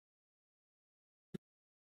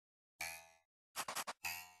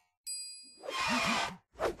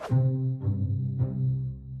Oi,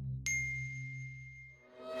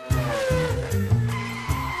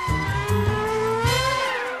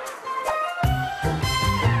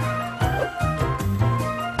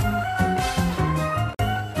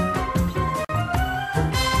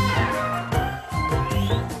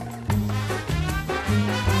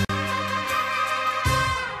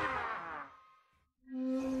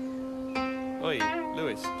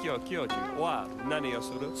 Lewis, kyoji wa nani o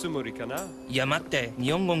suru tsumuri kana? Yamatte,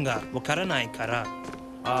 nihongo ga wakaranai kara.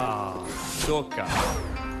 Ah, so ka.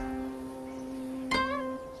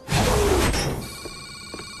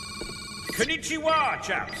 Konnichiwa,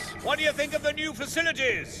 chaps. What do you think of the new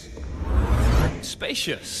facilities?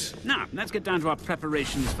 Spacious. Now, let's get down to our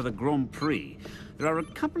preparations for the Grand Prix. There are a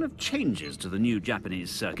couple of changes to the new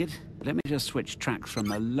Japanese circuit. Let me just switch tracks from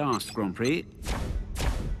the last Grand Prix.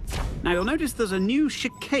 Now, you'll notice there's a new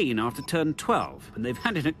chicane after turn 12, and they've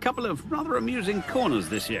added a couple of rather amusing corners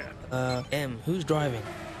this year. Who's driving?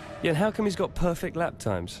 Yeah, and how come he's got perfect lap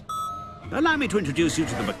times? Allow me to introduce you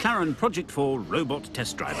to the McLaren Project 4 Robot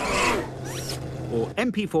Test Driver, or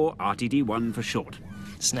MP4 RTD1 for short.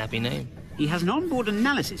 Snappy name. He has an onboard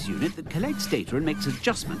analysis unit that collects data and makes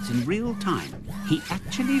adjustments in real time. He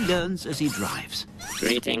actually learns as he drives.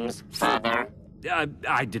 Greetings, Father.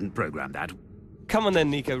 I didn't program that. Come on then,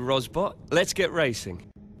 Nico Rosbot. Let's get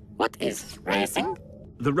racing. What is racing?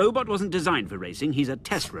 The robot wasn't designed for racing, he's a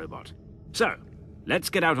test robot. So, let's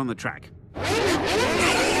get out on the track.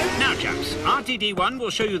 Now, chaps, RTD1 will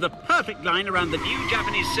show you the perfect line around the new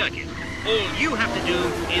Japanese circuit. All you have to do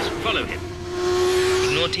is follow him.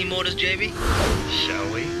 Ignore team orders, JB?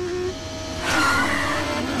 Shall we?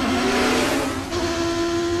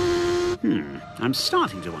 I'm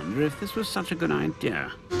starting to wonder if this was such a good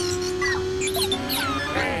idea.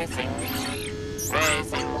 Racing.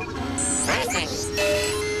 Racing. Racing.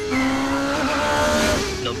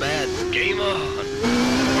 Not bad. Game on.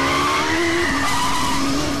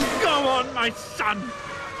 Go on, my son!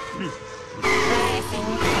 Racing.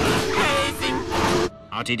 Racing.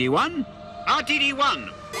 RTD1? RTD1!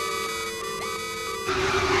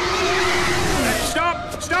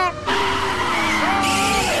 Stop! Stop!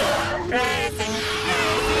 Racing.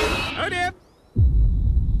 Oh dear!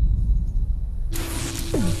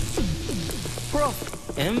 Prof,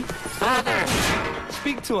 Father.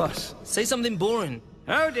 speak to us. Say something boring.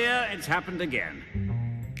 Oh dear, it's happened again.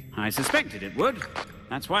 I suspected it would.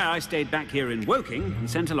 That's why I stayed back here in Woking and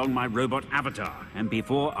sent along my robot avatar,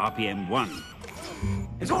 MP4 RPM 1.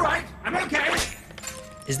 It's all right, I'm okay.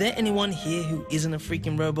 Is there anyone here who isn't a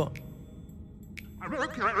freaking robot? I'm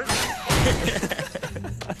okay.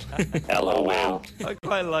 LOL. I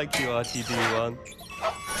quite like you, RTD1.